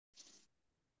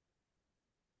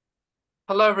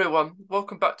Hello everyone,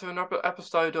 welcome back to another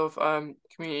episode of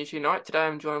Communities Unite. Today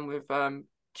I'm joined with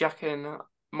Jack and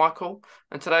Michael,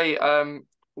 and today we're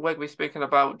going to be speaking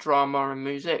about drama and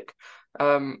music.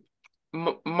 Um,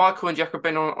 M Michael and Jack have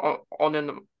been on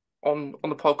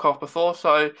the podcast before,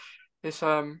 so it's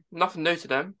nothing new to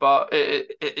them, but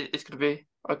it's going to be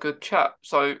a good chat.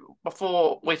 So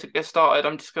before we get started,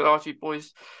 I'm just going to ask you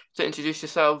boys to introduce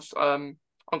yourselves. I'm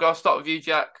going to start with you,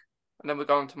 Jack, and then we'll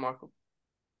go on to Michael.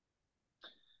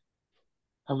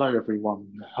 Hello, everyone.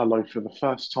 Hello for the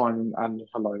first time, and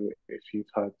hello if you've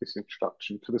heard this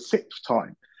introduction for the sixth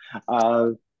time. Uh,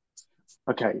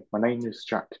 okay, my name is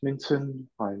Jack Minton.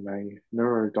 I'm a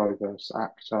neurodiverse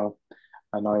actor,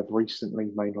 and I've recently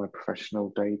made my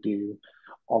professional debut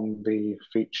on the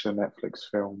feature Netflix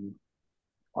film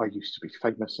I Used to Be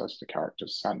Famous as the character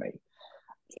Sammy.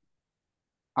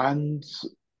 And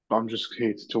I'm just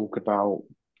here to talk about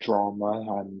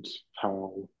drama and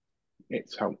how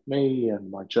it's helped me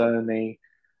and my journey.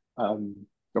 I've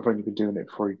only been doing it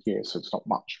for a year, so it's not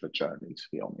much of a journey, to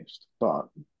be honest. But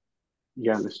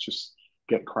yeah, let's just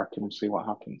get cracking and see what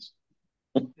happens.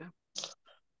 Yeah.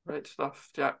 Great stuff,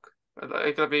 Jack. I'm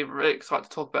going to be really excited to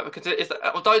talk about it because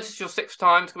although this is your sixth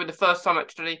time, it's going to be the first time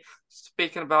actually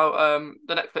speaking about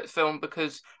the Netflix film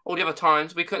because all the other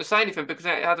times we couldn't say anything because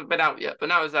it hasn't been out yet. But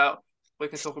now it's out, we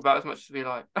can talk about it as much as we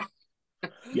like.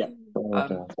 Yeah.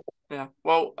 um, yeah.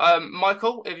 Well,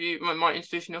 Michael, if you might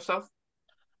introducing yourself.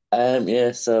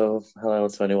 Yeah, so hello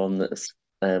to anyone that's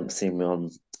seen me on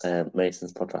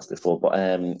Mason's podcast before. But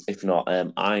if not,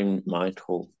 I'm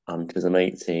Michael and because I'm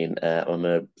 18, I'm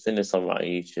a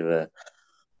singer-songwriter, YouTuber,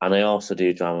 and I also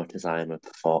do drama because I'm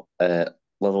a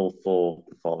level 4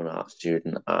 performing arts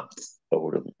student at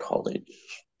Oldham College.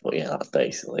 But yeah, that's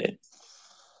basically it.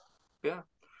 Yeah.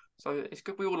 So it's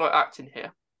good we all like acting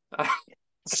here.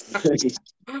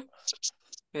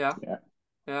 Yeah. Yeah.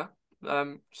 Yeah.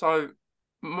 So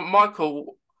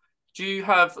Michael, do you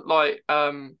have like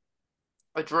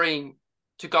a dream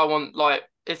to go on like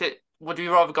is it would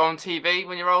you rather go on TV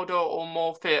when you're older or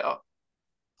more theatre?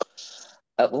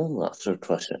 Oh, that's a good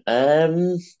question.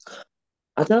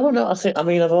 I don't know. I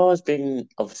mean, I've always been,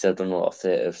 obviously, I've done a lot of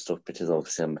theatre stuff because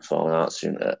obviously I'm a performing arts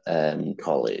student at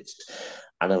college,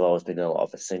 and I've always been a lot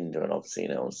of a singer and obviously,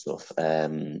 and stuff.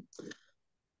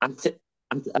 I, th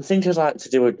I think I'd like to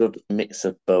do a good mix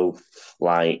of both.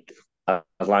 Like, I'd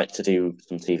like to do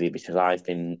some TV because I've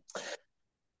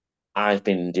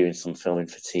been doing some filming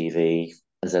for TV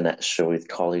as an extra with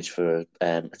college for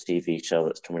a TV show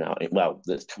that's coming out. Well,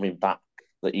 that's coming back.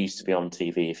 That used to be on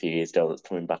TV a few years ago. That's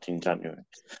coming back in January.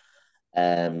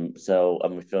 So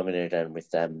I'm filming it again with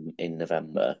them in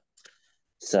November.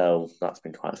 So that's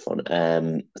been quite fun.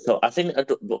 So I think,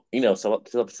 but, so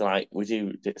obviously, like we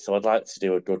do. So I'd like to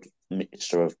do a good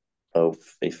mixture of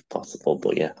both, if possible.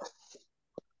 But yeah,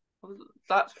 Well,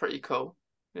 that's pretty cool.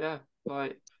 Yeah,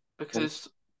 like because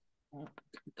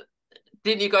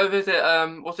didn't you go visit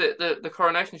was it the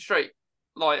Coronation Street?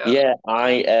 Like yeah.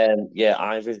 yeah,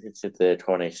 I visited the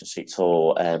Coronation Street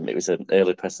tour. It was an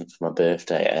early present for my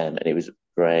birthday, and it was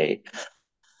great.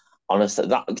 Honestly,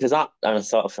 that because that and I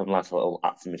sort of filmed like a little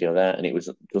acting video there, and it was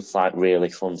just like really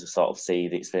fun to sort of see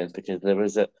the experience because there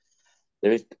is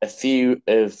a few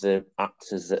of the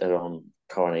actors that are on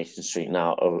Coronation Street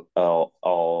now,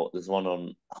 or there's one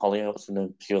on Hollyoaks and a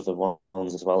few other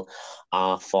ones as well,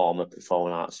 are former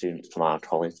performing arts students from our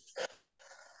college.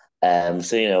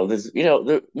 So there's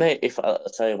mate, if I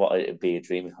tell you what, it'd be a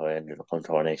dream if I ended up on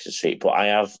Coronation Street. But I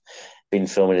have been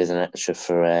filming as an extra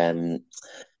for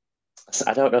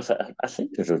I don't know if I think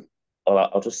there's a.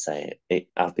 I'll just say it.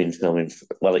 I've been filming.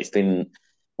 It's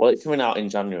coming out in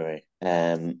January.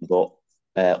 But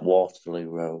Waterloo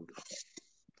Road.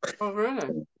 Oh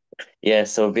really? Yeah,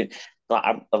 so I've been like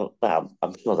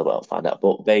I'm sure they will find out,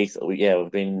 but basically, yeah, we've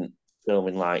been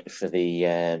filming like for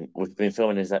the we've been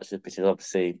filming as actually because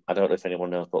obviously I don't know if anyone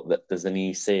knows, but there's a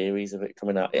new series of it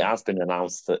coming out. It has been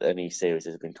announced that a new series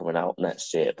has been coming out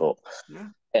next year, but Yeah,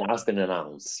 it has been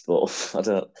announced, but I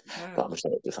don't. yeah. But I'm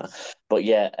sure it'll be fine. But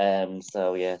yeah,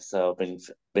 so I've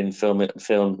been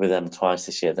filmed with them twice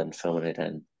this year, then filming it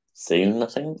again soon, I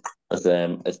think,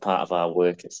 as part of our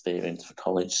work experience for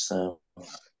college. So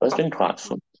it's That's been pretty quite cool.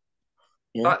 fun.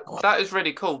 Yeah. That is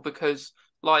really cool because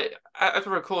like as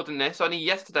we're recording this, only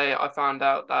yesterday I found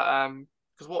out that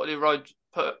because Waterloo Road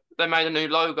they made a new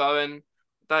logo and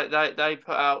they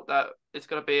put out that it's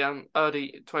going to be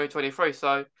early 2023.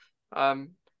 So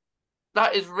um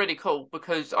that is really cool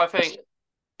because I think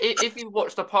if you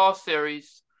watch the past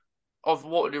series of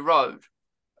Waterloo Road,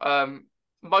 um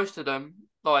most of them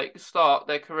like start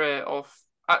their career off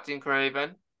acting career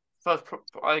even first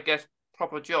I guess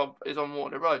proper job is on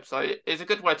Waterloo Road. So it's a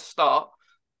good way to start.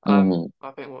 Mm. I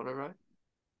think Waterloo Road.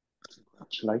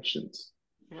 Congratulations.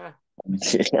 Yeah. I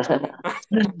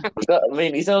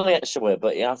mean, it's only extra work,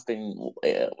 but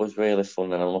it was really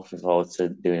fun, and I'm looking forward to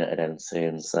doing it again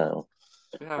soon. So,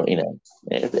 Yeah. but it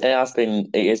has been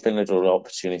a good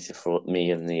opportunity for me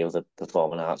and the other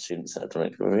performing arts students that have done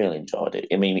it. We really enjoyed it.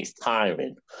 I mean, it's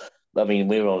tiring. I mean,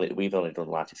 we've only done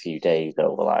like a few days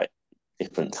over like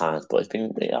different times, but it's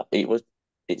been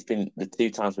the 2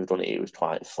 times we've done it. It was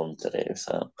quite fun to do.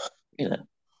 So, you know.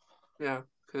 Yeah,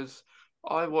 because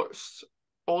I watched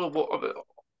all of what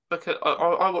because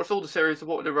I watched all the series of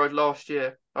Waterloo Road last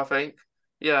year, I think.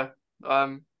 Yeah,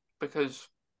 because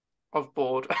I was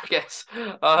bored, I guess.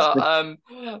 But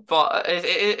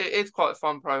it's quite a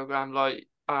fun program.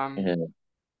 Yeah,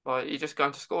 Like you're just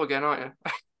going to school again, aren't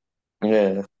you?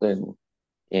 yeah, yeah,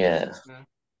 Yeah,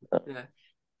 yeah.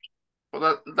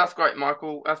 Well, that's great,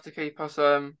 Michael. Have to keep us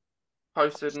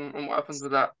posted on what happens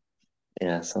with that.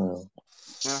 yeah. So,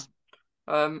 Yeah.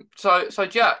 So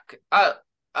Jack, as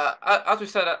we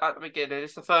said at the beginning,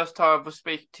 it's the first time we're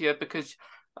speaking to you because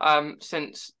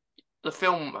since the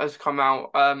film has come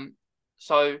out.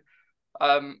 So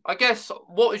I guess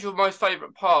what was your most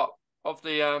favourite part of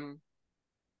the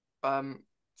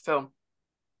film?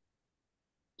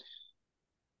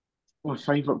 My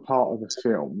favourite part of the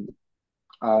film,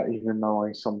 even though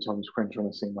I sometimes cringe when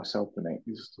I see myself in it,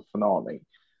 is the finale.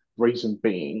 Reason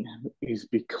being is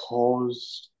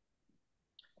because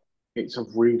it's a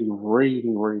really, really,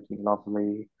 really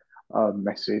lovely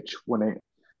message. When it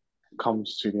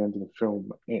comes to the end of the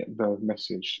film, the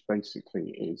message basically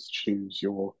is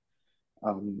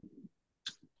um,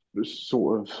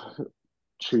 sort of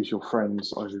choose your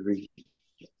friends over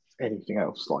anything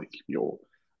else. Like your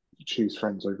choose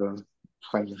friends over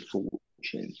fame and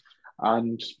fortune,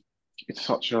 and it's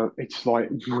like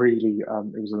really it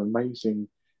was an amazing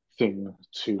thing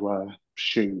to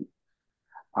shoot,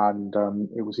 and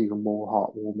it was even more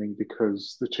heartwarming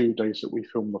because the 2 days that we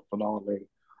filmed the finale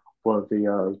were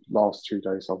the last 2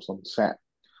 days I was on set,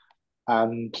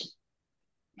 and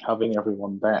having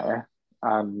everyone there,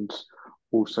 and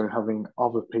also having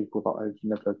other people that I've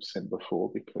never seen before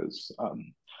because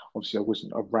obviously I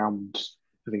wasn't around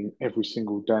every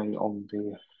single day on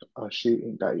the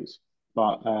shooting days,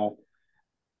 but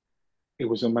it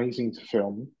was amazing to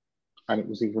film, and it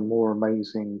was even more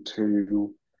amazing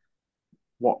to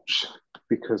watch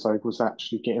because I was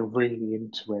actually getting really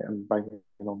into it and banging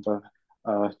on the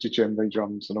djembe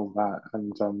drums and all that,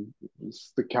 and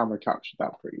the camera captured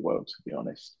that pretty well, to be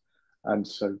honest. And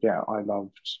so, yeah, I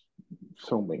loved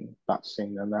filming that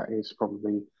scene, and that is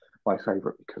probably my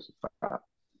favourite because of that.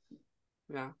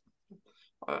 Yeah,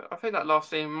 I think that last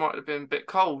scene might have been a bit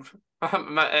cold.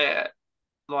 Like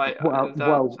Well, that.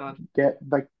 well, So, yeah,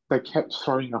 they kept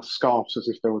throwing us scarves as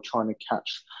if they were trying to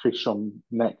catch fish on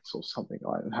nets or something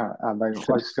like that. And I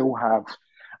still have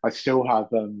I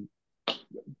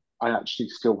actually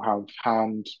still have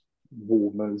hand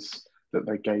warmers that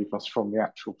they gave us from the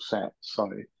actual set. So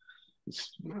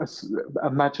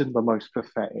imagine the most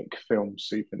pathetic film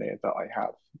souvenir that I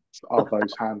have are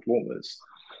those hand warmers.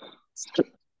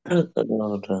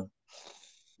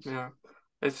 yeah,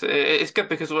 it's good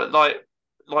because you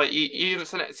even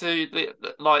sent it to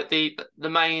the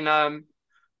main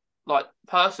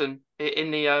person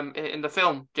in the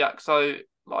film, Jack. So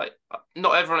like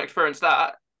not everyone experienced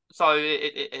that. So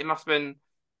it must have been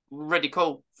really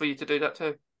cool for you to do that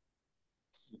too.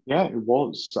 Yeah, it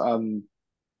was. I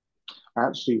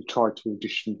actually tried to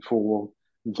audition for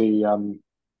the um,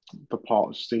 the part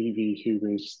of Stevie, who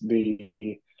is the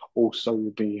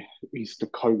also the he's the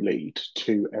co-lead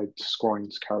to Ed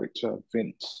Skrein's character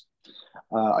Vince.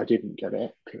 I didn't get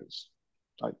it because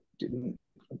I didn't,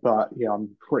 but yeah,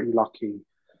 I'm pretty lucky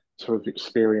to have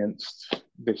experienced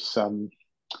this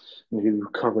new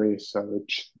career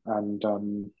surge,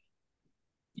 and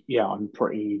yeah, I'm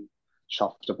pretty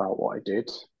chuffed about what I did.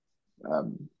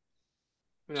 Um,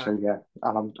 Yeah, so yeah,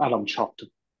 and I'm chuffed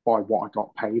by what I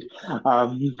got paid,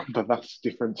 but that's a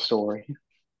different story.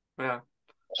 yeah,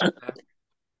 yeah.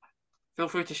 Feel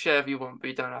free to share if you want, but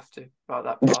you don't have to about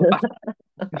that part.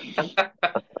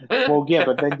 Well, yeah,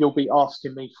 but then you'll be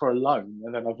asking me for a loan,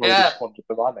 and then I've already Yeah, squandered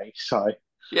the money. So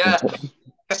yeah,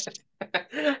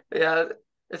 yeah.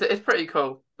 It's pretty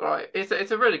cool. Right,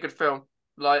 it's a really good film.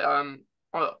 Like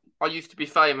I used to be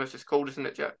famous. It's called, isn't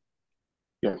it, Jack?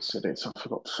 yes, it is. I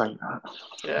forgot to say that.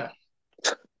 Yeah.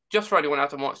 Just for anyone who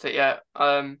hasn't watched it yet.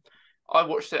 I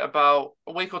watched it about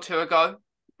a week or two ago.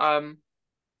 Um,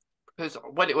 because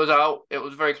when it was out, it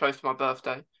was very close to my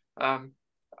birthday. Um,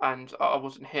 and I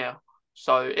wasn't here,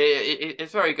 so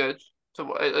it's very good.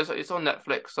 So it's on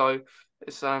Netflix. So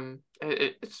it's a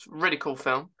really cool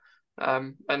film.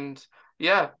 And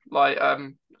yeah, like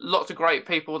lots of great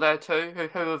people there too who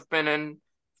have been in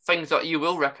things that you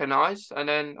will recognize, and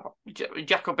then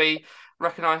Jack will be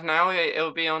recognized now.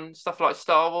 It'll be on stuff like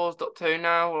Star Wars Doctor Who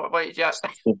now. Wait, Jack.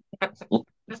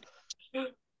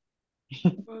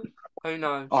 Who I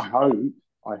knows? hope.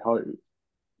 I hope.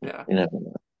 Yeah, You never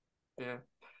know. yeah.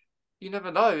 You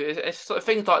never know. It's sort of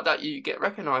things like that you get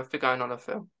recognised for going on a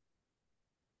film.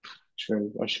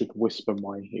 True. I should whisper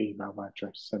my email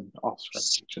address and ask for an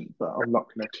agent, but I'm not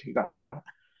going to do that.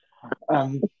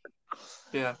 Um,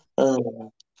 Yeah,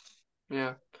 Oh.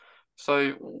 yeah.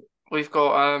 So we've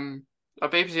got a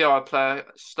BBC iPlayer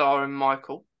starring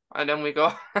Michael, and then we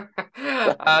got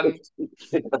yeah,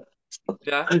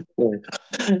 Yeah,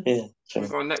 we true.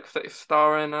 got Netflix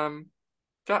starring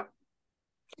Jack,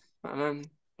 and then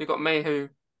you got me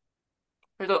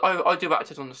I do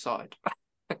actors on the side.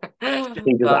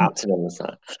 He does Um, acting on the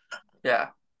side. yeah,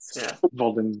 yeah,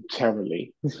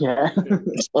 voluntarily. Yeah.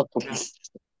 yeah,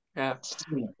 yeah,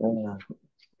 yeah.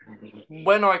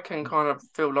 When I can kind of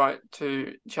feel like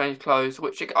to change clothes,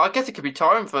 which I guess it could be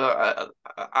tiring for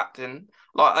acting.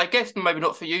 Like I guess maybe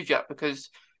not for you, Jack, because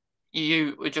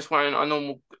you were just wearing a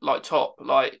normal like top.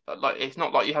 Like it's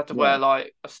not like you had to Yeah. wear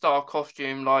like a star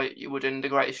costume like you would in The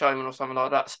Greatest Showman or something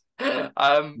like that.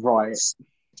 Right.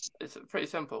 It's pretty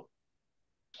simple.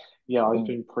 Yeah, I've Mm.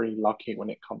 been pretty lucky when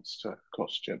it comes to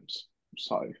costumes.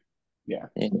 So, yeah.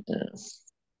 Yeah.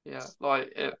 Yeah,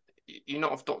 like you're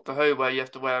not of Doctor Who where you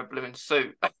have to wear a blooming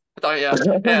suit, don't you?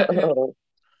 Yeah,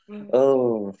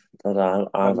 Oh, but At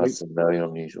I've had least, some very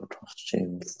unusual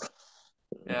costumes.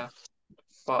 yeah.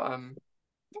 But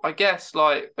I guess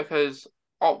like because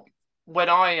oh, when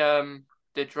I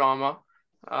did drama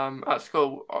at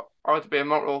school, I had to be a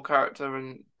moral character,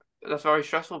 and that's very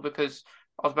stressful because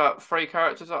I was about three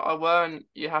characters that I were, and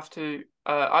you have to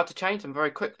I had to change them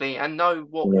very quickly and know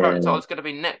what character I Yeah. was going to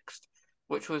be next,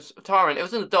 which was tiring. It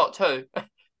was in the dark too,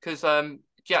 because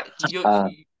Jack, Uh,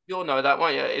 you'll know that,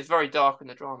 won't you? It's very dark in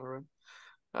the drama room.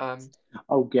 Um,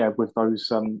 oh, yeah, with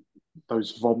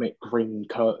those vomit green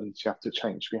curtains you have to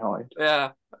change behind.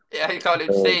 yeah, yeah, you can't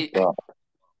even oh, see. God.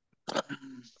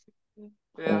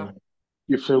 Yeah, Uh,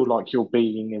 You feel like you're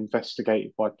being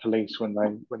investigated by police when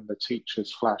the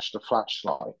teachers flash the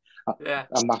flashlight, Uh, yeah,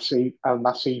 and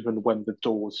that's even when the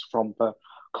doors from the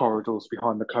corridors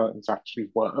behind the curtains actually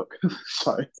work.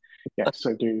 So yes,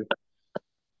 I do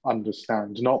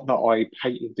understand. Not that I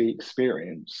hated the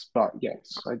experience, but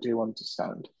yes, I do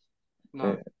understand.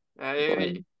 no, yeah. yeah,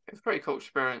 Um, it's a pretty cool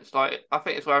experience. Like I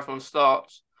think it's where everyone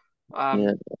starts, yeah.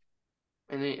 um,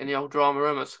 in the old drama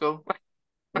room at school.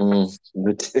 Mm,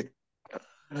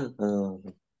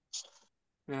 um,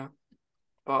 Yeah,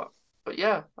 but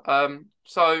yeah,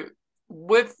 so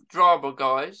with drama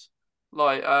guys,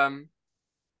 like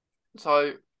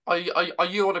so are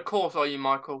you on a course? Are you,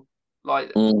 Michael?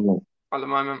 Like mm, at the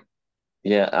moment?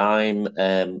 yeah, I'm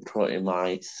currently in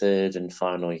my third and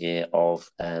final year of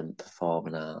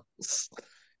performing arts.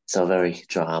 So very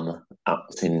drama,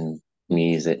 acting,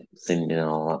 music, singing, and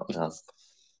all that jazz.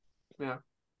 Yeah,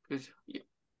 because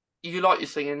you like your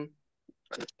singing.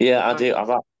 Yeah, I Don't do. I've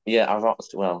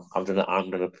actually, well, I'm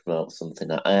gonna promote something.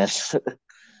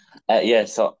 Yeah,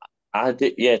 so I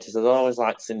did. Yeah, because I always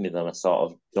liked singing. Then I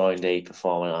sort of joined a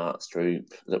performing arts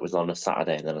group that was on a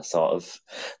Saturday, and then I sort of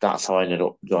that's how I ended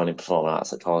up joining performing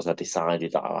arts at college. I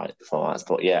decided that I liked performing arts,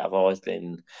 but yeah, I've always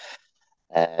been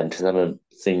because I'm a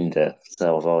singer,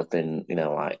 so I've always been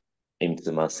like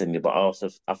into my singing. But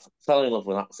I fell in love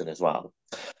with acting as well.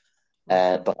 you?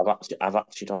 But I've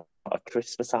actually got a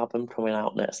Christmas album coming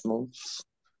out next month.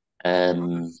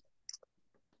 Um,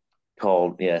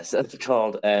 called yes, it's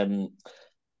called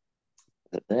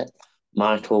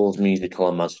Michael's Musical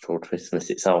and Magical Christmas.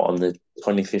 It's out on the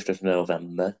 25th of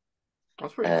November.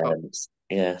 That's pretty cool. Um,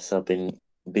 yeah, so I've been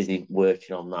busy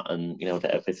working on that and get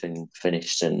everything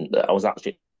finished. And I was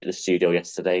actually at the studio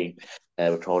yesterday,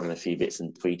 recording a few bits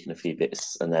and tweaking a few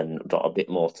bits, and then got a bit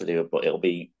more to do, but it'll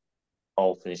be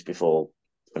all finished before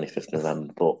 25th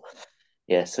November. But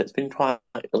yeah, so it's been quite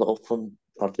a little fun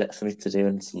project for me to do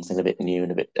and something a bit new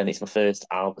and it's my first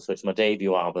album, so it's my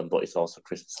debut album, but it's also a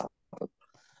Christmas album.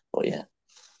 But yeah.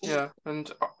 Yeah,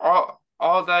 and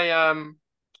are they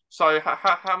so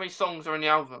how many songs are in the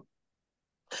album?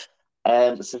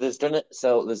 So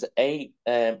there's eight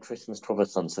Christmas cover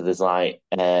songs. So there's like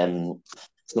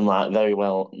some like very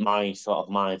well my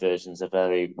versions are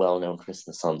very well known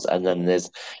Christmas songs, and then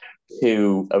there's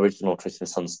two original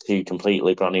Christmas songs, two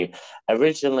completely brand new.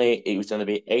 Originally, it was going to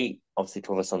be eight obviously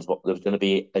cover songs, but there was going to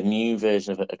be a new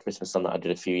version of a Christmas song that I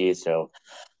did a few years ago.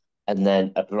 and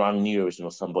then a brand new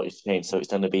original song, but it's changed. So it's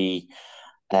going to be,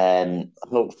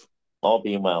 hope all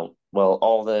being well,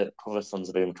 all the cover songs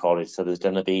have been recorded. So there's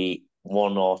going to be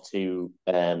one or two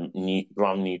brand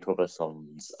new cover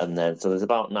songs, and then so there's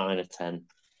about 9 or 10.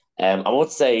 I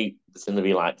would say it's going to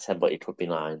be like 10, but it could be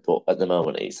 9. But at the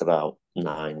moment, it's about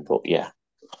 9. But yeah,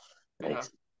 Yeah.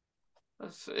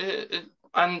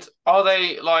 And are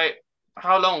they like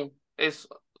how long is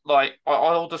like are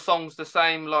all the songs the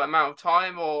same like amount of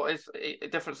time, or is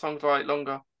different songs like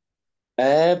longer?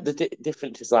 the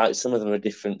difference is like some of them are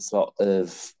different sort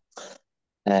of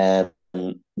there's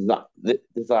like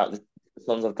the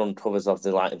songs I've done covers of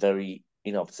the like very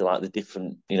obviously like the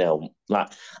different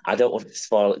like I don't want to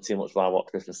spoil it too much by what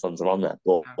Christmas songs are on there,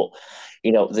 but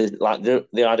there's like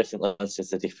there are different languages,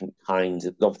 the different kinds.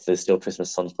 Obviously, there's still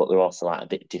Christmas songs, but they're also like a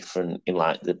bit different in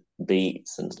like the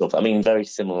beats and stuff. I mean, very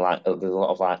similar. Like there's a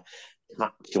lot of like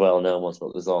catchy, well-known ones,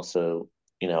 but there's also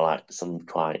like some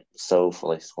quite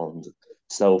soulful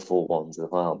ones as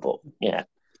well. But yeah.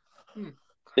 Hmm.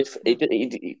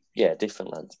 Yeah,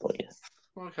 different lens, but yeah.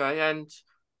 Okay, and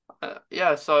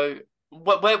yeah, so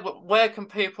where can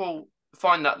people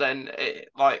find that then?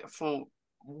 Like for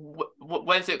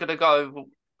where's it gonna go? We'll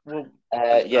link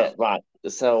it Yeah, out. right.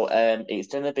 So, it's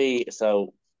gonna be the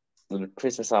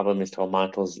Christmas album is called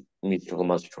Michael's Musical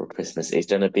Magical Christmas. It's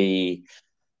gonna be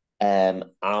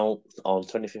out on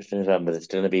 25th of November. There's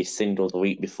gonna be a single the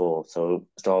week before, so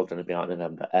it's all gonna be out in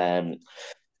November.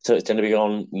 So it's gonna be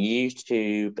on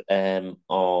YouTube,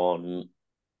 on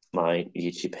my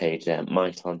YouTube page,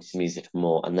 Michael Autism Music and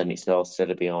More, and then it's also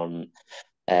going to be on.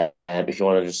 If you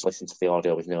want to just listen to the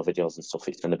audio with no videos and stuff,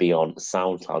 it's going to be on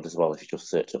SoundCloud as well if you just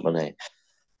search up my name.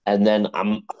 And then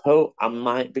I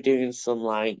might be doing some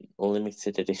like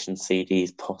limited edition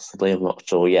CDs, possibly. I'm not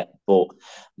sure yet, but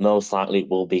most likely it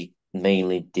will be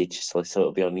mainly digitally. So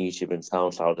it'll be on YouTube and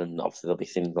SoundCloud, and obviously there'll be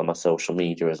things on my social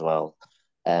media as well,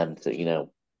 to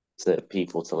to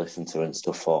people to listen to and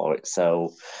stuff for it.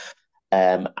 So,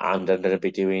 and I'm going to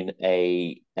be doing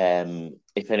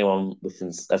if anyone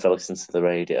ever listens to the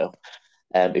radio,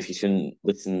 if you can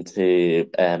listen to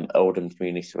Oldham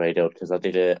Community Radio, because I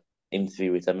did a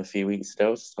interview with them a few weeks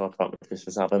ago to talk about the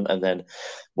Christmas album, and then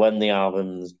when the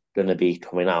album's going to be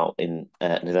coming out in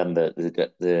November,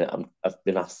 I've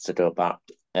been asked to go back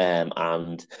and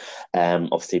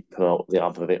obviously promote the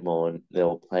album a bit more, and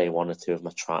they'll play one or two of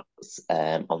my tracks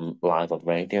on live on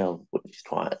radio, which is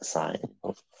quite exciting.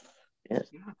 Yeah.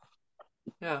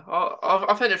 Yeah,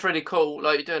 I think it's really cool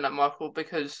like you're doing that, Michael,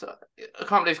 because I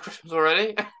can't believe Christmas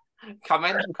already.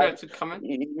 Coming, Christmas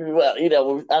coming. Well,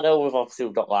 I know we've obviously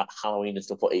got like Halloween and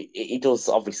stuff, but it does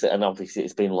obviously, and obviously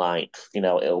it's been like,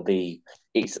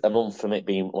 it's a month from it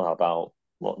being, well, about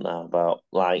what now, about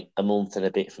like a month and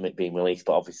a bit from it being released,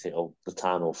 but obviously the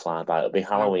time will fly by. It'll be Yeah,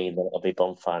 Halloween, then it'll be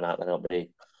Bonfire Night, then it'll be,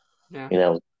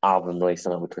 yeah, album release,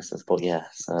 and it'll be Christmas. But yeah,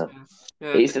 so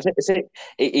yeah, yeah,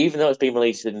 even though it's been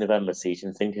released in November, so you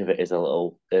can think of it as a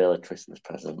little early Christmas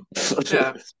present.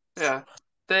 yeah, yeah.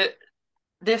 The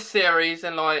this series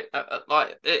and like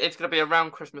it's gonna be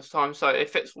around Christmas time, so it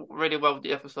fits really well with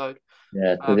the episode.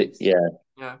 Yeah, Um, yeah.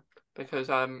 yeah, because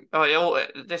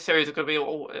this series is gonna be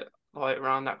all like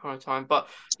around that kind of time. But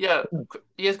yeah,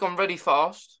 year's gone really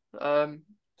fast.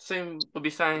 Soon we'll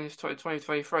be saying it's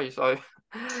 2023, so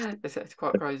it's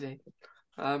quite crazy.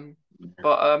 Um,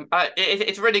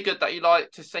 it's really good that you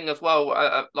like to sing as well,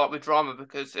 like with drama,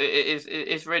 because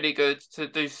it's really good to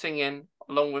do singing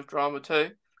along with drama too,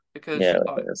 because Yeah,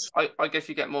 like, it is. I guess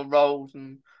you get more roles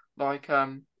and like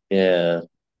Yeah,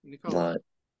 really cool. like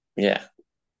yeah,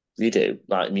 you do.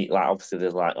 Like me, like obviously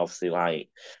there's like obviously like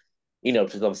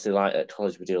because obviously like at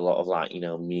college we do a lot of like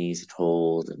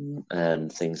musicals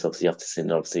and things. Obviously you have to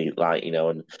sing. Obviously like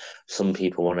and some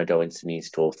people want to go into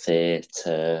musical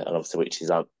theatre and obviously which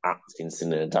is acting,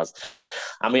 singing, and dance.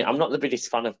 I mean, I'm not the biggest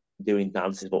fan of doing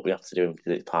dances, but we have to do them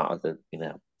because it's part of the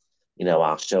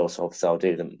our show. So obviously I'll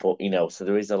do them. But so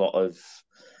there is a lot of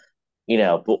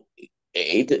but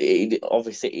it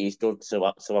obviously is good. So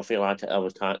I feel like I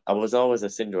was always a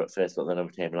singer at first, but then I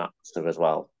became an actor as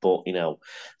well. But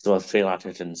so I feel like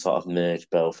I can sort of merge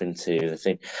both into the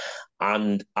thing.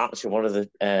 And actually, one of the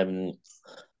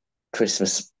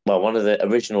one of the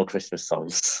original Christmas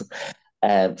songs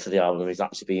for the album is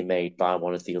actually being made by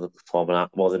one of the other performing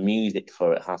art. Well, the music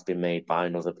for it has been made by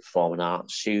another performing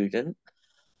arts student.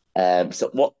 So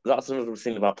what that's another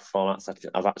thing about performance.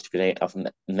 I've actually I've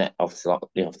met obviously,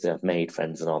 obviously I've made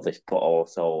friends and all this, but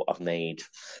also I've made,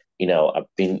 I've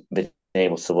been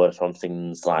able to work on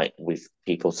things like with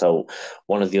people. So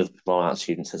one of the other performance arts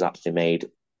students has actually made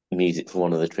music for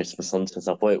one of the Christmas songs because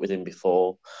I've worked with him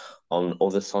before on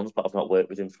other songs, but I've not worked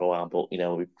with him for a while. But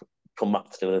we've come back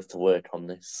together to work on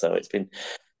this, so it's been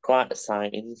quite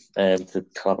exciting to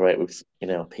collaborate with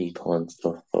people and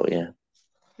stuff. But yeah,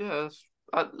 Yeah,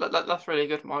 that's really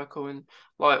good, Michael. And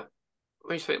like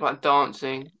when you speak about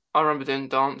dancing, I remember doing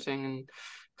dancing and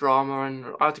drama, and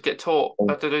I had to get taught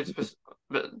how to do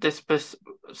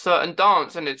certain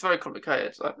dance, and it's very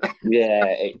complicated. So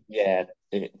yeah,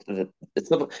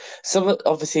 some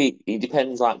obviously it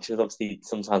depends. Like, 'cause obviously,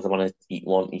 sometimes I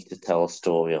want you to tell a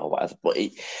story or whatever, but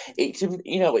it can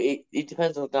it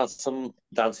depends on the dance. Some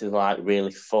dances are like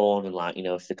really fun and like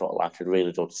if they've got like a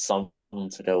really good song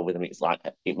to go with them, it's like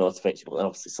it motivates you. But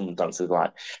obviously, some dances are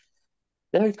like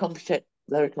very complicated.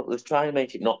 They try and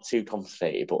make it not too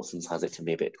complicated, but sometimes it can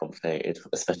be a bit complicated,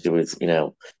 especially with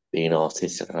being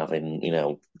autistic and having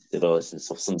disabilities and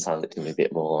stuff. Sometimes it can be a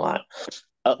bit more like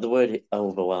the word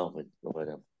overwhelming.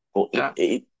 But yeah,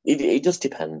 it just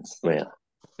depends, really.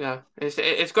 yeah,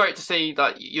 it's great to see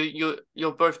that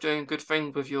you're both doing good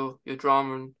things with your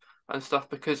drama and stuff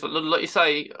because like you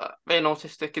say, being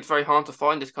autistic, it's very hard to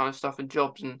find this kind of stuff in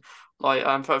jobs and like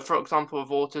for example with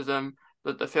autism,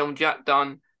 the film Jack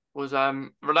done was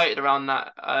related around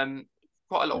that.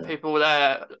 Quite a lot of Yeah. people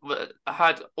there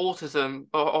had autism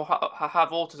or have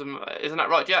autism. Isn't that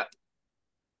right, Jack?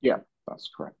 Yeah, that's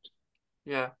correct.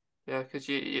 Yeah, yeah, because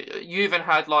you even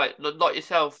had like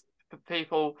yourself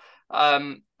people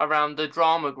around the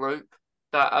drama group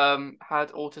that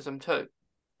had autism too.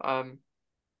 Um,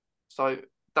 so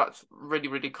that's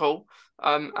really cool.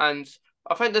 And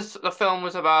I think the film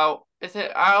was about is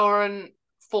it hour and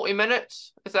 40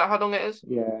 minutes? Is that how long it is?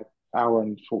 Yeah, hour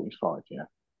and 45, yeah.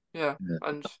 Yeah, Yeah.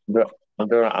 and I'm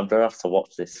gonna have to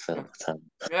watch this yeah, film.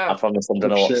 I yeah, promise I'm You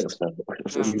gonna watch the should. film.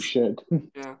 yeah, You should.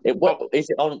 yeah. What Well, is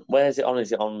it on? Where is it on?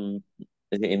 Is it on?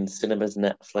 Is it in cinemas,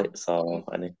 Netflix, um,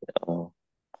 or anything? Oh,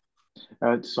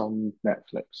 It's on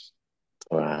Netflix.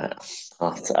 right.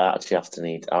 I actually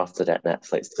I have to get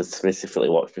Netflix to specifically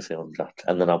watch the film, Jack,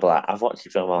 and then I'll be like, I've watched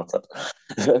your film, Arthur.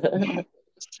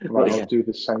 Right, But I'll yeah, do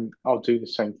the same. I'll do the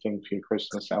same thing for your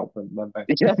Christmas album,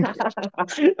 yeah.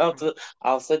 then.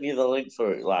 I'll send you the link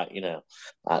for it, like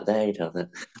there you go. Then.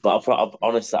 But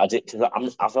honestly, I did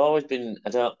because I've always been. I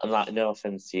don't and like no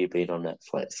offense to you being on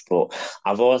Netflix, but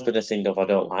I've always been a thing of I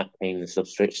don't like paying the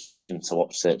subscription to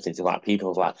watch certain things. Like people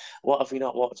are like, what have you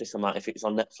not watched this? I'm like, if it's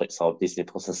on Netflix or Disney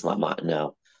Plus or something like that,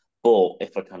 no. But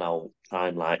if I can, I'll try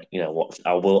and watch.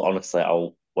 I will honestly.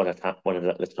 I'll when I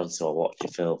get the chance to, I'll watch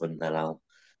your film and then I'll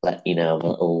let you know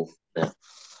a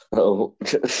little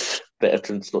bit of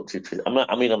constructive criticism.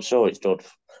 I'm sure it's good,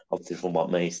 obviously, from what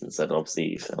Mason said. Obviously,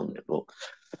 you filmed it, but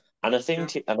and I yeah,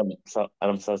 think,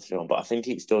 I'm sorry to go on, but I think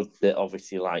it's good that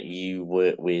obviously, like you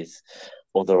work with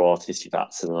other autistic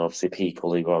actors and obviously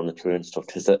people who are on the career and stuff.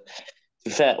 Because to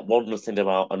be fair,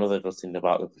 another good thing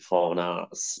about the performing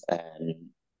arts,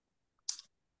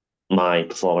 my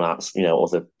performing arts,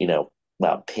 other,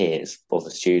 well, peers, other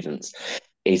students,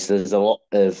 is there's a lot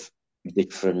of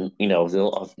different, there's a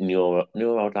lot of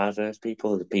neurodiverse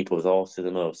people, the people with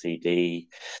autism, OCD.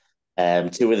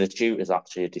 Two of the tutors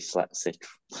actually are dyslexic.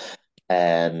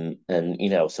 And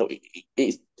so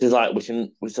it's just like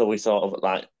we sort of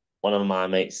like one of my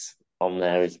mates on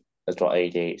there has got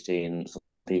ADHD and some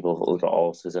people who've got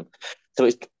autism. So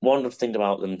it's one of the things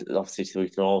about them. Obviously, so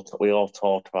we all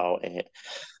talk about it,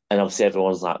 and obviously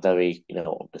everyone's like very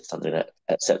understanding it,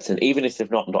 accepting. Even if they've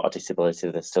not got a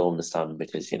disability, they still understand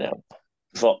because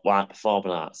like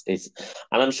performing arts is,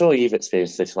 and I'm sure you've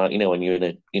experienced this, like when you're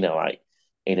in a like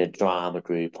in a drama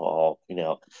group or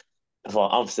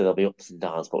obviously there'll be ups and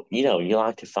downs, but you're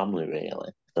like a family really.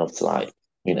 And obviously, like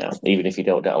even if you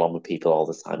don't get along with people all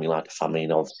the time, you're like a family,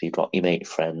 and obviously you've got you make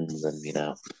friends,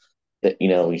 and that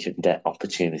you should get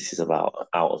opportunities out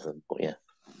of them. But yeah,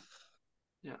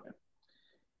 yeah,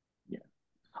 Yeah.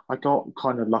 I got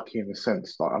kind of lucky in the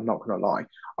sense that I'm not going to lie.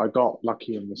 I got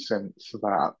lucky in the sense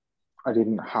that I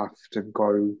didn't have to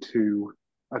go to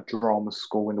a drama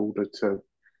school in order to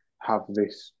have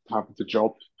the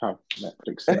job, have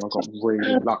Netflix thing. I got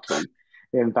really lucky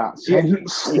in that yeah,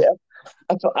 sense. yeah.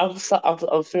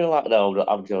 I feel like no,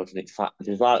 I'm joking. It's fact.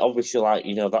 It's like obviously, like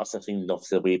that's the thing.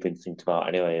 Obviously, we've been thinking about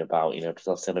anyway. About because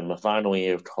obviously I'm in my final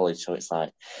year of college, so it's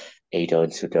like, are you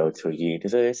going to go to a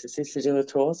university to do a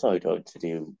course, or are you going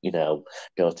to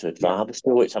go to a Yeah, drama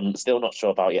school, which I'm still not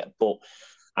sure about yet. But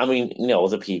I mean,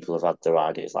 other people have had their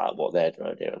ideas like what they're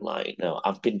going to do, and like,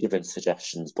 I've been given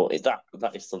suggestions, but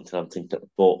that is something I'm thinking.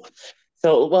 But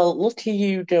so, well, look at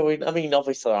you doing. I mean,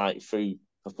 obviously, like through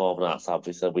performing arts,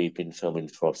 obviously, we've been filming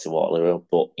for obviously Waterloo Road,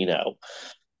 but you know,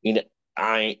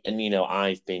 I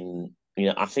I've been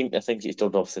I think it's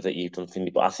done obviously that you've done things,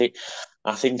 but I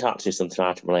think actually something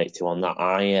I can relate to on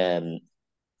that.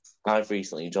 I've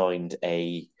recently joined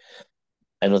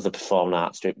another performing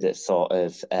arts group that's sort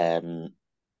of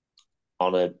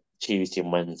on a Tuesday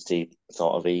and Wednesday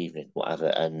sort of evening, whatever,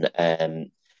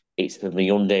 and it's from the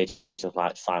young age of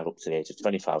like 5 up to the age of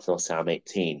 25. So I'm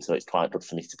 18, so it's quite good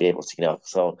for me to be able to,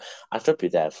 so I should be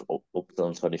there for up till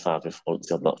I'm 25 if I want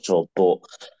to, I'm not sure, but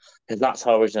because that's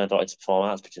how originally I got into performing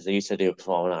arts, because I used to do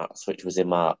performing arts, which was in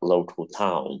my local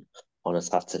town on a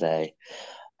Saturday.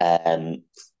 I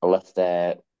left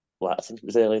there, well, I think it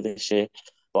was early this year.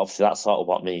 But obviously, that's sort of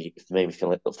what made me feel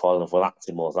like fall in love with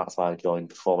acting more. That's why I joined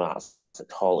performing arts at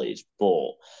college.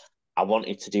 But I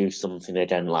wanted to do something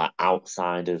again, like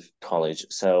outside of college.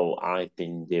 So I've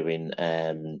been doing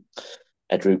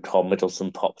a group called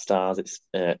Middleton Pop Stars. It's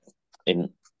in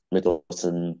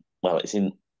Middleton. Well, it's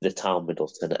in the town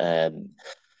Middleton.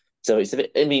 So it's a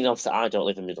bit. I mean, obviously, I don't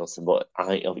live in Middleton, but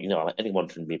anyone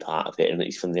can be part of it, and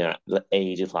it's from the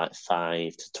age of like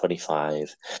 5 to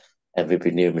 25.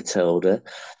 Everybody knew Matilda.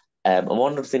 And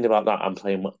one other thing about that, I'm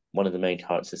playing one of the main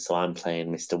characters, so I'm playing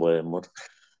Mr. Wormwood.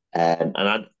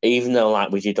 Even though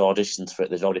like we did auditions for it,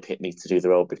 they'd already picked me to do the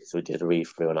role because we did a read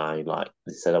through, and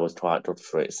they said I was quite good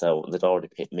for it, so they'd already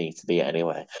picked me to be it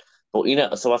anyway. But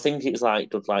so I think it was like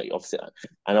good, like obviously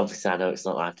I know it's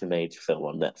not like a major film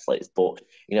on Netflix, but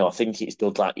I think it's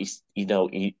good, like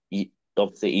you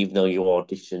obviously even though you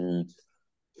auditioned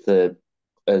for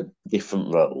a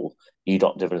different role, you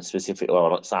got given a specific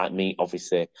role. It's like me,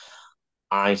 obviously,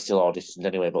 I still auditioned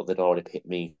anyway, but they'd already picked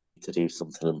me to do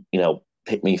something,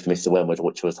 picked me for Mr. Wormwood,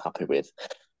 which I was happy with.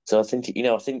 So I think,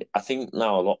 I think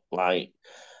now a lot like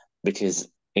because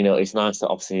it's nice that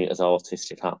obviously as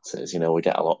autistic actors, we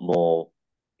get a lot more.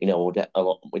 We get a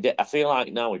lot. I feel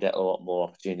like now we get a lot more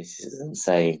opportunities than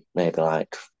say maybe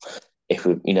like if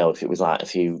it was like a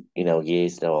few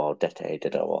years ago or a decade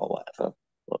ago or whatever.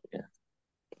 But yeah.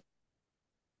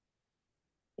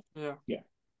 Yeah. Yeah.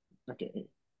 Okay.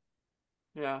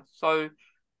 Yeah. So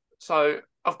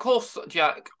of course,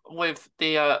 Jack, with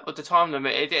the time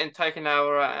limit, it didn't take an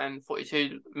hour and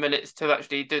 42 minutes to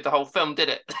actually do the whole film, did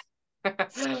it?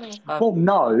 Well,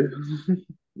 no. Of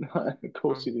No,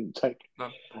 course, it didn't take. no.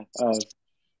 Uh,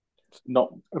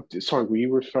 not. Sorry, were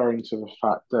you referring to the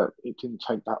fact that it didn't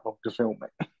take that long to film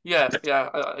it? Yeah, yeah,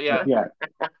 yeah, Yeah.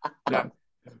 yeah, No.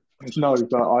 No,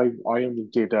 but I only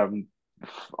did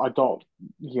I got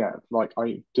yeah, like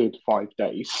I did 5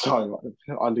 days, so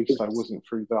at least I wasn't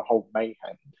through the whole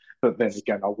mayhem. But then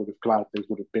again, I would have gladly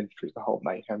would have been through the whole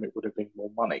mayhem. It would have been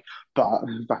more money. But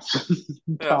that's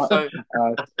yeah.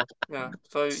 but Yeah,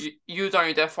 so you was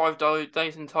only there 5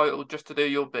 days in total just to do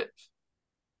your bits.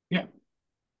 yeah,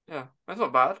 Yeah, that's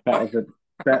not bad. better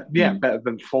than better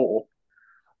than four.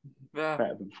 Yeah,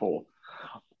 Better than four.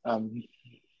 Um,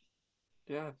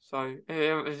 yeah. So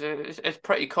it's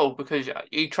pretty cool because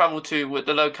you travel to with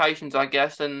the locations, I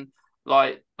guess, and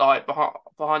like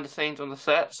behind the scenes on the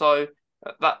set. So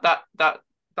that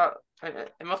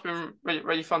it must be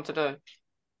really fun to do.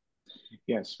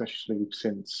 yeah, especially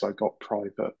since I got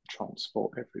private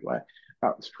transport everywhere.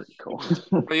 That was pretty cool.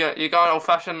 But yeah, you got an old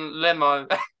fashioned limo.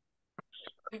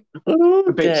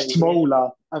 A bit Okay.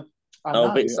 smaller. I Oh, a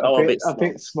know, bit, oh, a bit a small.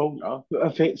 bit smaller, a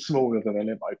bit smaller than a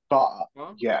limo. But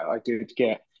Huh? yeah, I did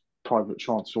get private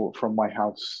transport from my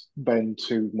house, then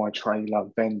to my trailer,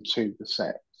 then to the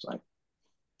set. So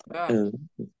Yeah, Mm.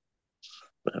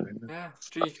 yeah.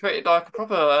 So you created like a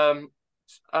proper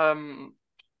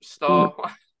star.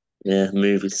 Yeah,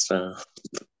 movie star.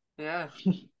 Yeah.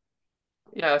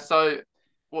 Yeah, so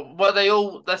were they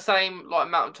all the same like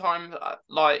amount of time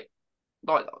like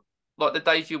like the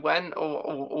days you went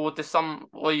or did some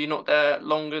were you not there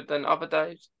longer than other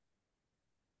days?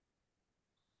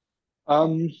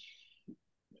 um,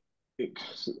 it,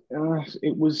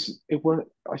 it were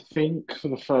I think for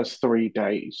the first 3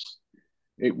 days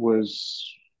it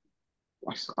was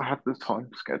I had the time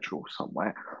schedule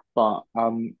somewhere, but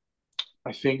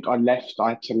I think I left. I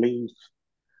had to leave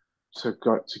to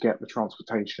go to get the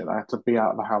transportation. I had to be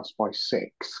out of the house by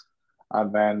 6,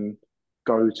 and then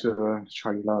go to the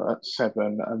trailer at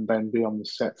 7, and then be on the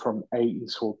set from 8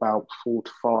 until about 4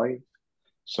 to 5.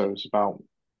 So it's about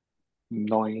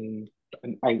nine,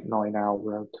 an 8 9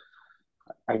 hours,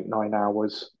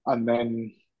 and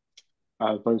then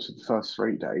those are the first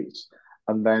 3 days,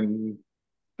 and then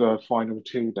the final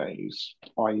 2 days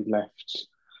I left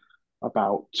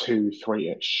about 2 3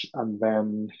 ish, and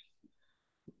then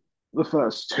the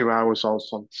first 2 hours I was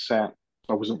on set.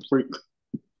 I wasn't re-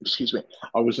 excuse me.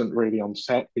 I wasn't really on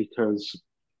set because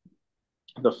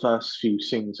the first few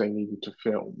scenes they needed to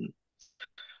film,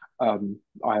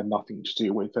 I had nothing to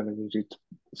do with, and I needed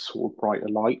sort of brighter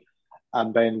light.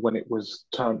 And then when it was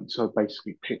turned to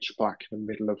basically pitch black in the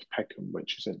middle of Peckham,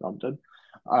 which is in London,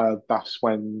 that's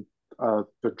when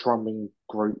the drumming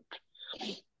group,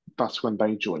 that's when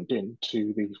they joined in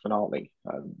to the finale.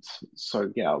 And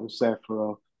so, yeah, I was there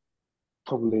for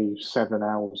probably 7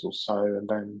 hours or so, and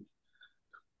then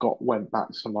went back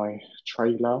to my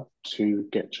trailer to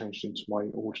get changed into my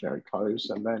ordinary clothes,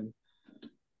 and then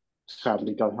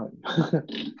sadly go home.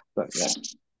 But yeah.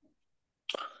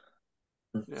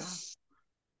 Yeah.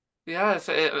 Yeah,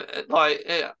 so it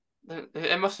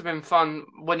must have been fun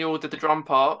when you all did the drum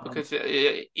part because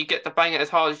you get to bang it as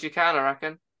hard as you can, I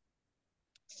reckon.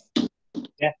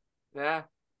 Yeah. Yeah.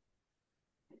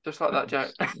 Just like that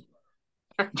joke.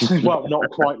 Well, not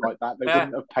quite like that. They Yeah.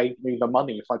 wouldn't have paid me the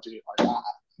money if I did it like that.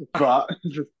 But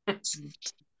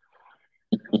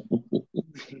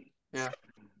Yeah.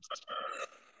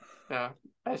 Yeah.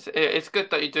 It's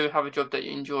good that you do have a job that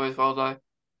you enjoy as well, though.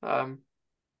 I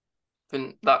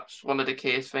think that's one of the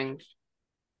keyest things.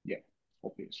 yeah,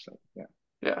 obviously, yeah.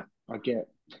 Yeah. I get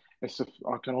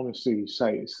I can honestly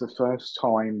say it's the first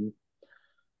time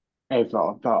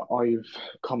ever that I've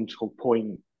come to a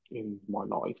point in my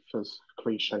life, as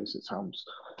cliche as it sounds,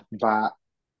 that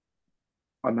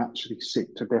I'm actually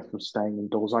sick to death of staying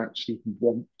indoors. I actually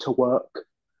want to work,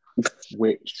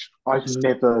 which I've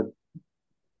never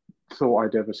thought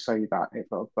I'd ever say that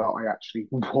ever, but I actually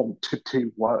want to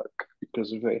do work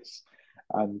because of this.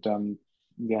 And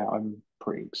yeah, I'm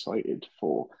pretty excited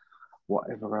for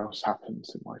whatever else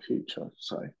happens in my future.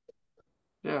 So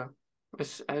Yeah.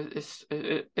 It's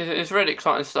really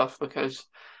exciting stuff because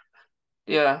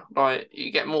yeah, like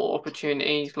you get more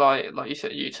opportunities. Like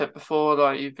you said before,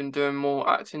 like you've been doing more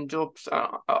acting jobs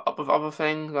up with other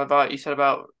things. Like you said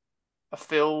about a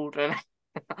field, and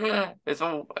it's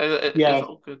yeah,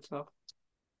 all good stuff.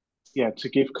 yeah. To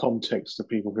give context to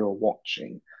people who are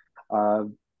watching, uh,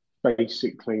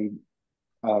 basically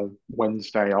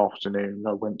Wednesday afternoon,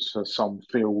 I went to some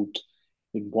field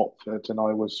in Watford, and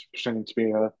I was pretending to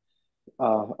be a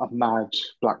mad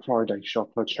Black Friday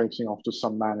shopper chasing after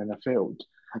some man in a field,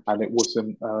 and it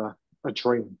wasn't a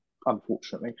dream,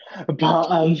 unfortunately.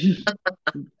 But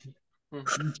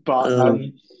but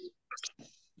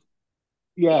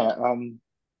yeah,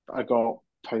 I got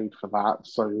paid for that,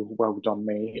 so well done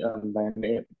me. And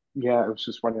then yeah, it was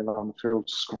just running around the field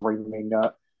screaming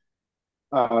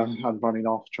and running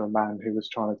after a man who was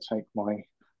trying to take my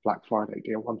Black Friday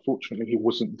deal. Unfortunately, he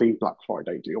wasn't the Black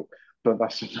Friday deal, but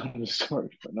that's another story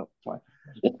for another time.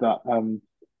 But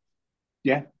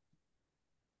yeah,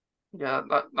 Yeah,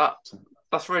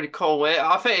 that's really cool.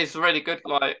 I think it's really good,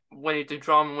 like when you do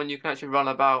drama, when you can actually run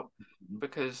about,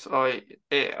 because I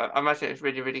imagine it's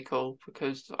really really cool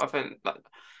because I think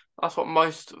that's what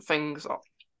most things like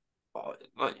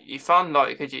you fun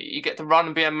like because you get to run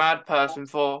and be a mad person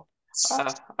for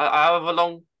however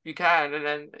long you can, and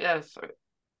then yeah, so it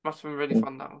must have been really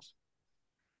fun. That was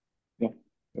yeah,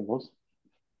 it was.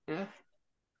 yeah,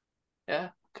 yeah,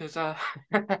 because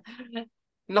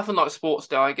nothing like sports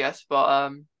day, I guess,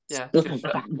 but yeah, just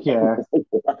Yeah,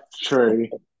 true.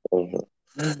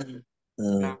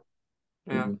 yeah,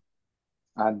 yeah.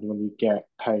 And when you get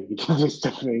paid, there's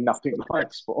definitely nothing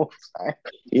like sports.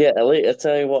 Yeah, at least, I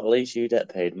tell you what, at least you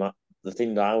get paid. The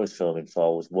thing that I was filming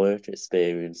for was work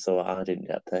experience, so I didn't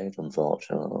get paid,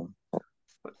 unfortunately.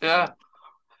 Yeah.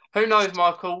 Who knows,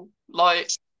 Michael?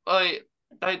 Like they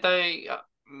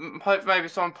hope maybe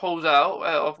someone pulls out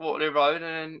of Waterloo Road,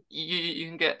 and then you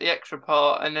can get the extra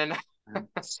part, and then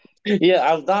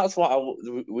Yeah, that's what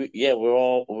yeah, we're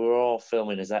all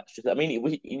filming as extras. I mean,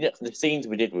 the scenes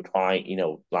we did were quite,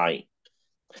 like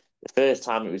the first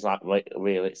time it was like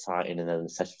really exciting, and then the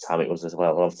second time it was as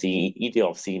well. Obviously, you do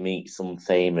obviously meet some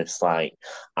famous. Like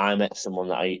I met someone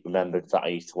that I remembered that I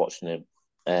used to watch in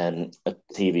a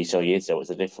TV show years ago. It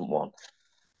was a different one,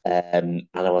 and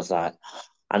I was like,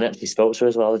 I actually spoke to her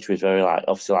as well, and she was very like,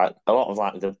 obviously like a lot of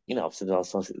like obviously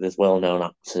there's well known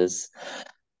actors,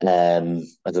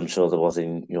 as I'm sure there was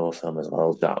in your film as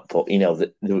well, Jack. But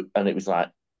and it was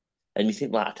like, and you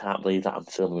think like I can't believe that I'm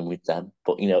filming with them,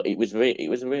 but it was a really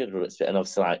good experience. And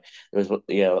obviously like there's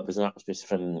an actress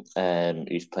from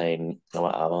who's playing I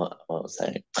won't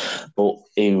say, but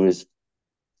he was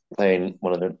playing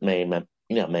one of the main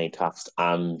cast,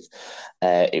 and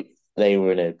they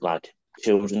were in a like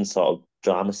children's sort of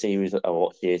drama series that I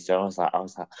watched years ago. I was like,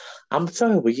 I'm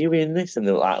sorry, were you in this? And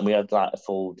they were like, and we had like a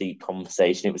full deep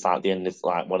conversation. It was like the end of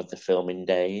like one of the filming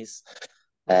days.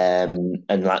 And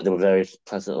like they were very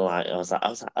pleasant. Like I was like,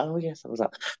 oh yes, I was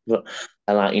like, but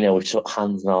and like we shook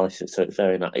hands and all this. So it's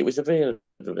very nice. It was a really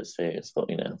good experience, but.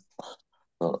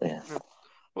 But yeah.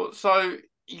 Well, so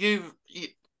you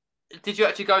did you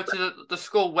actually go to the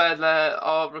school where they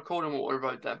are recording Waterloo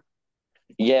Road then?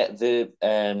 Yeah, the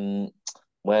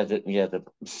where the yeah the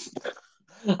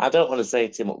I don't want to say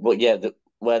too much, but yeah,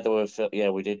 where they were yeah,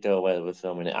 we did go where they were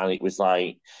filming it, and it was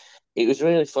like it was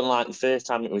really fun. Like the first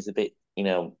time, it was a bit,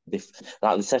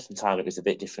 like the second time, it was a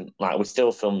bit different. Like we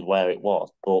still filmed where it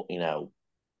was, but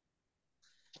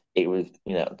it was,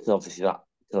 'cause obviously 'cause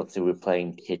obviously we were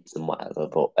playing kids and whatever.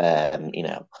 But I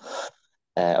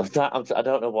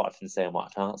don't know what I can say and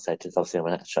what I can't say because obviously I'm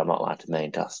an extra. I'm not allowed to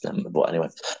main cast member. But anyway,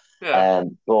 Yeah.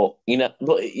 but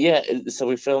yeah. So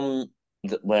we filmed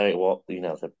where it was,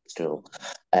 the school.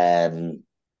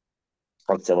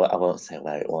 Obviously, I won't say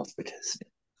where it was because,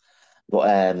 but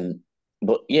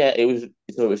yeah, it was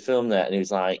filmed there, and it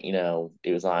was like,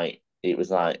 it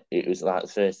was like the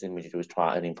first thing we did was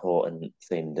quite an important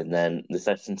thing, and then the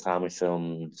second time we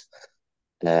filmed,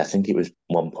 I think it was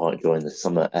one point during the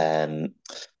summer,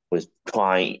 was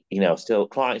quite,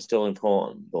 still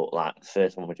important, but like the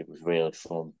first one we did was really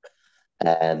fun.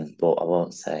 But I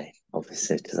won't say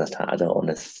obviously because I don't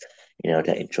want to,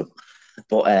 get in trouble.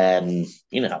 But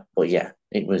but yeah,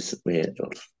 it was really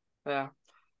good. Yeah.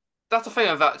 That's the thing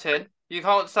of acting. You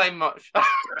can't say much.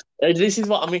 This is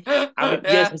what I mean. I mean,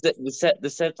 yes, Yeah. they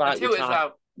said like we Until it's can't.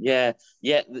 out. Yeah,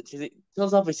 yeah,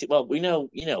 because obviously, well, we know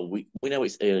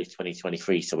it's early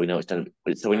 2023, so we know it's done.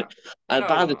 So Yeah. We and know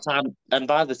by all the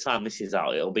that. time this is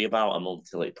out, it'll be about a month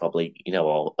till it probably,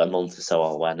 or a month or so,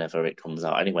 or whenever it comes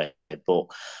out. Anyway, but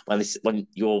when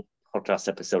your podcast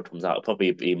episode comes out, it'll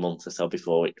probably be a month or so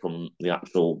before the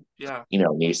actual, Yeah.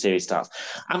 new series starts.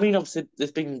 I mean, obviously,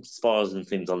 there's been spoilers and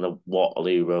things on the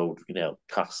Waterloo Road,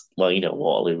 cast, well,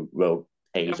 Waterloo Road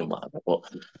Yeah. page and whatever, but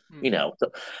Hmm. you know,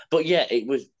 but yeah, it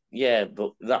was. Yeah,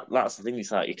 but that's the thing.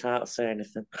 It's like you can't say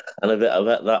anything, and a bit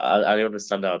that I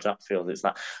understand how Jack feels. It's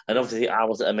like, and Yeah. obviously I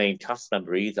wasn't a main cast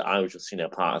member either. I was just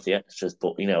part of the extras.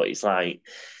 But it's like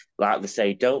they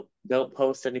say, don't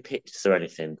post any pictures or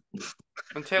anything.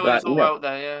 Until Like it's all out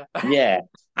there. Yeah. yeah.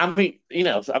 I mean,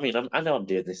 I know I'm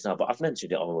doing this now, but I've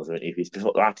mentioned it on other interviews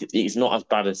before. Like, it's not as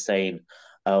bad as saying,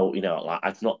 "Oh, like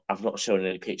I've not shown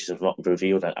any pictures, I've not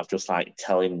revealed it. I've just like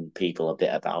telling people a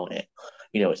bit about it.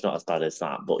 It's not as bad as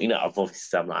that. But I've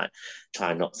obviously I'm like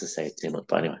trying not to say too much.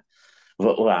 But anyway,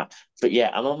 but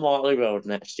yeah, I'm on Waterloo Road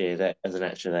next year as an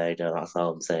extra there. That's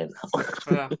all I'm saying.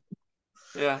 Yeah.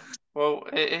 Yeah. Well,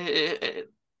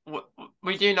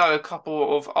 we do know a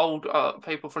couple of old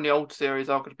people from the old series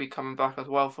are going to be coming back as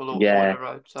well for Yeah, Waterloo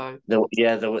Road. So I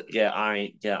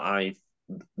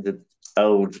the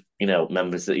old,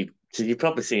 members that you've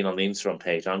probably seen on the Instagram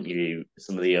page, haven't you?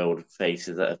 Some of the old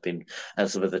faces that have been, and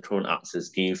some of the current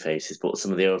actors, new faces, but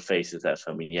some of the old faces that are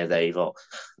filming, yeah, they've all.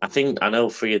 I know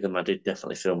three of them. I did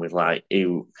definitely film with like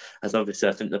who, as obviously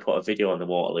I think they put a video on the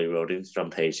Waterloo Road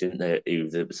Instagram page, didn't they? Who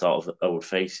the sort of old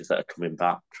faces that are coming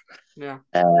back. yeah.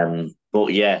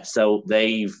 But yeah, so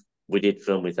we did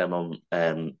film with them on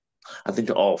I think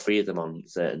all three of them on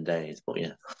certain days, but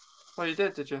yeah. Well, you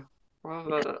did you? Well,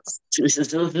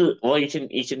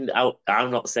 Well,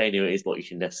 I'm not saying who it is, but you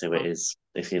can guess who it is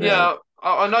if you know. yeah,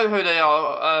 I know who they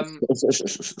are.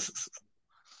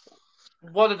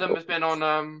 One of them has been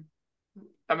on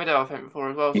Emmerdale, I think, before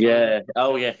as well. So Yeah.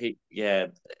 Oh, yeah, yeah.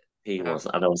 He yeah, was,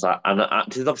 and I was like, and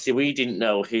because obviously we didn't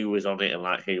know who was on it and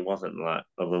like who wasn't. Like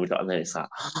when we got in there, it's like,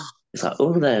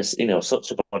 oh, there's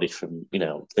such a body from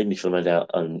Lindy from Adele,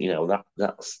 and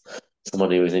that's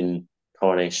someone who was in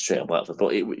Coronation Street or whatever.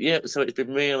 But yeah, so it's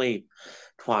been really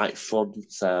quite fun.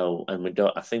 So, and we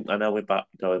don't. I know we're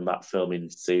going back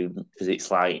filming soon because it's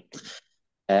like.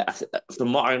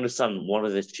 From what I understand, one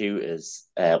of the tutors,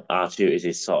 our tutors,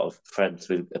 is sort of friends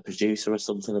with a producer or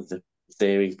something of the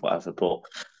series, whatever. But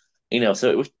so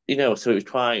it was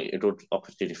quite a good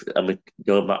opportunity, and we're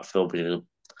going back filming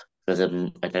for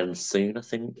them again soon. I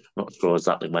think not sure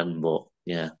exactly when, but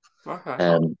yeah.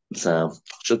 okay, So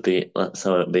should be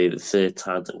so it'll be the third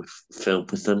time that we've filmed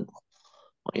with them.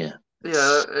 But yeah,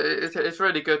 yeah, it's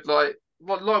really good. Like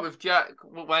with Jack,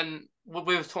 when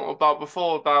we were talking about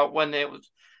before about when it was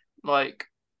like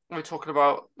we were talking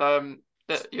about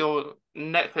your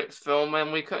Netflix film,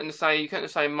 and you couldn't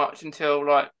say much until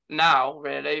like now,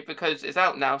 really, because it's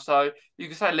out now. So you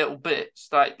can say little bits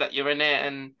like that you're in it,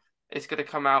 and it's going to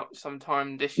come out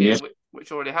sometime this yeah, year,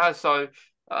 which already has. So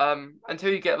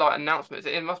until you get like announcements,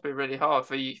 it must be really hard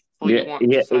for you want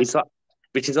yeah. to say. It's like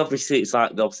because obviously it's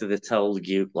like obviously they tell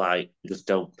you like just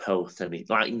don't post any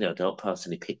don't post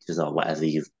any pictures or whatever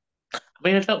you. I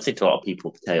mean, I don't think a lot of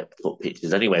people put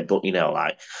pictures anyway, but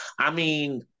like I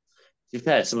mean. be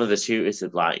fair, some of the tutors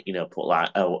have like, put like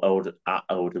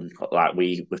Oldham, like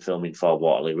we were filming for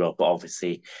Waterloo Road, but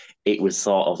obviously it was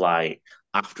sort of like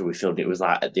after we filmed it was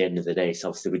like at the end of the day. So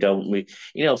obviously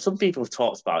some people have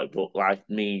talked about it, but like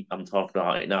me, I'm talking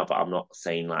about it now, but I'm not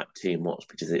saying like too much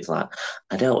because it's like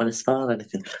I don't want to spoil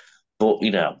anything.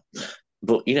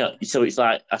 But so it's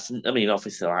like I mean,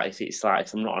 obviously, like if it's like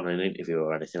if I'm not on an interview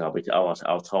or anything,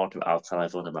 I'll tell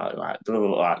everyone about it, like blah, blah,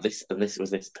 blah, like this and this was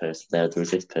this person, there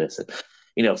was this person.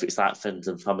 If it's like friends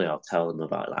and family, I'll tell them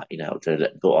about it,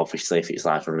 like but obviously, if it's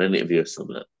like for an interview or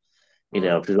something,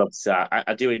 Mm. because obviously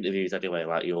I do interviews anyway,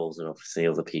 like yours and obviously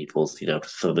other people's,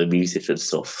 for the music and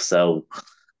stuff. So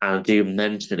I do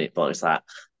mention it, but it's like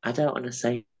I don't want to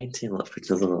say too much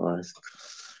because otherwise.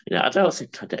 I don't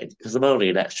think I did because I'm only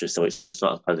an extra, so it's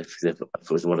not as if it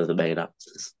was one of the main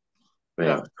actors, Yeah,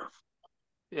 really.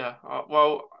 yeah.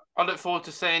 Well, I look forward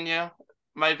to seeing you,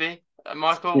 maybe,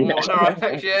 Michael, Yeah, on the road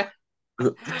next year.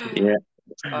 yeah,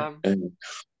 Um, um,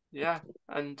 yeah,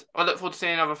 and I look forward to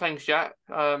seeing other things, Jack,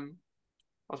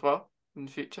 as well in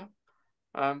the future.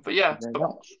 But Thank yeah, you very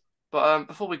but much.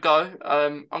 before we go,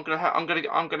 I'm gonna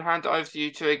hand it over to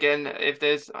you two again if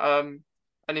there's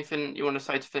anything you want to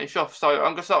say to finish off. So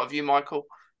I'm gonna start with you, Michael.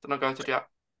 Then I'll go to Jack.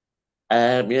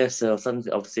 yeah. So thank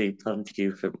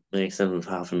you for Mason for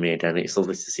having me again. It's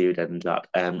lovely to see you again, Jack.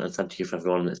 And thank you for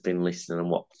everyone that's been listening and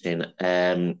watching.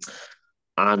 And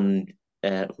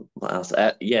what else?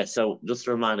 Yeah. So just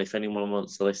a reminder, if anyone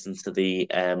wants to listen to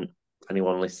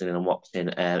anyone listening and watching,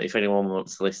 if anyone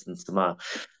wants to listen to my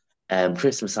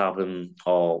Christmas album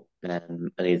or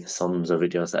any of the songs or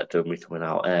videos that are done coming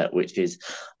out, which is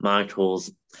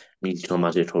Michael's Musical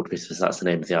Magic called Christmas. That's the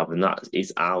name of the album. That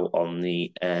is out on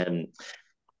the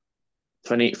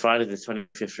Friday the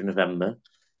 25th of November.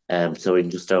 So in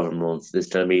just over a month, there's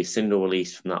going to be a single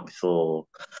release from that before.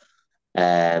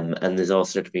 And there's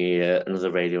also going to be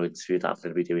another radio interview that I'm going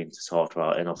to be doing to talk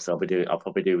about, and obviously I'll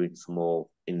probably doing some more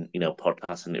in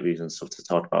podcast interviews and stuff to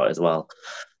talk about as well.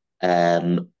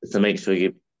 So make sure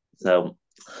so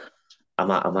I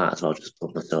might as well just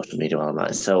put my social media on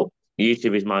that. So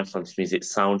YouTube is My Flange Music.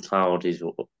 SoundCloud is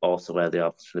also where the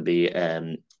album's going to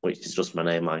be, which is just my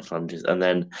name, My Flanges. And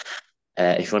then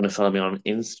if you want to follow me on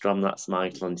Instagram, that's My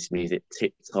Flanges Music,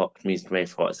 TikTok, Music May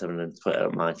 47, and Twitter,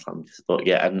 My Flanges. But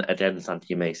yeah, and again, thank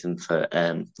you, Mason, for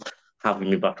having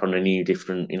me back on a new,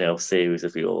 different, series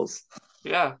of yours.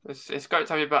 Yeah, it's great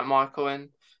to have you back, Michael. And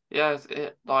yeah,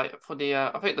 like for the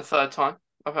I think the third time.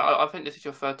 I think this is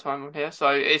your third time on here,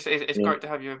 so it's Yeah, great to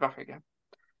have you back again.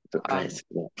 but Um, great.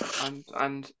 Yeah.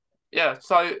 and yeah.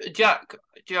 So Jack,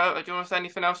 do you want to say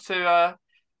anything else to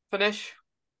finish?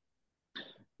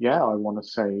 Yeah, I want to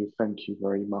say thank you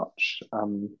very much for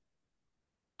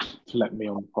letting me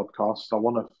on the podcast. I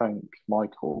want to thank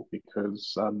Michael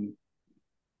because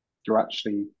you're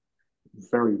actually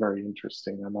very, very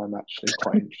interesting, and I'm actually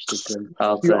quite interested in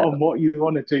I'll say, on what you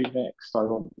want to do next.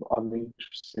 I'm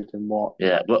interested in what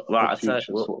yeah, but right, the I say,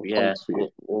 future sort of holds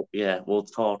for you. we'll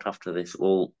talk after this.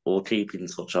 We'll keep in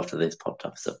touch after this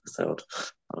podcast episode.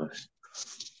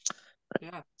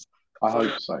 Yeah. I So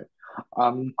hope so.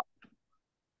 Um,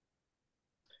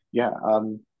 yeah, I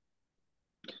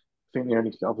think the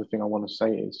only other thing I want to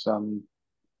say is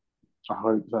I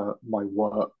hope that my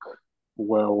work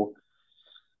will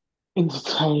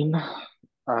entertain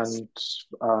and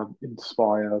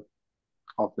inspire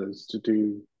others to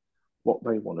do what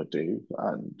they want to do.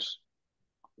 And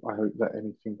I hope that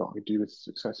anything that I do is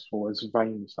successful, as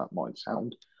vain as that might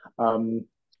sound. Um,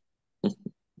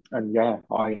 and yeah,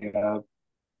 I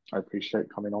appreciate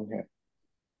coming on here.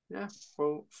 yeah.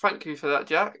 Well, thank you for that,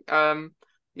 Jack.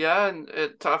 Yeah, and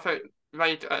I think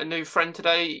made a new friend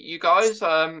today, you guys.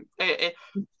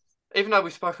 Even though we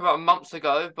spoke about months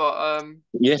ago, but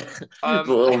Yeah, but um,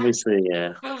 obviously,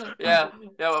 yeah, yeah,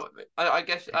 yeah. Well, I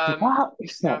guess What?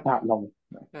 It's yeah, not that long.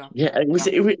 yeah, yeah. It was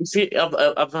yeah. it was it,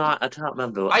 I can't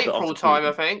remember, but off April the top time,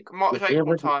 I think. March, yeah,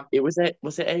 April time. was it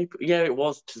April? Yeah, it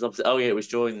was because obviously, oh yeah, it was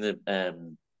during the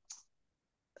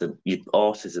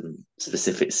autism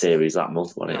specific series that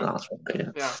month, wasn't it? Yeah, That's one,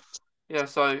 yeah. yeah, yeah.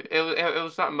 So it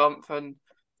was that month, and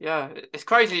yeah, it's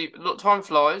crazy. Look, time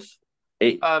flies.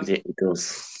 It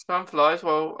does. Time flies.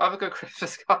 Well, have a good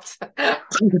Christmas, guys. Yeah,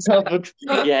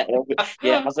 yeah.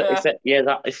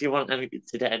 Yeah. If you want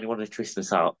to get anyone a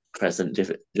Christmas out present,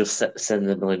 send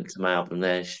them a link to my album.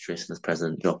 There's your Christmas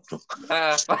present. Drop them.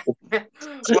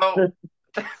 Well,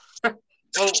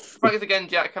 well, thanks again,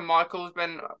 Jack and Michael. It's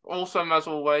been awesome as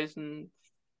always, and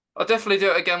I'll definitely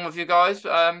do it again with you guys.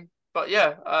 But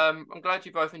yeah, I'm glad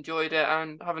you both enjoyed it,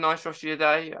 and have a nice rest of your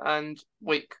day and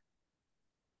week.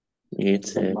 You Thank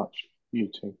you very too. much. You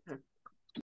too.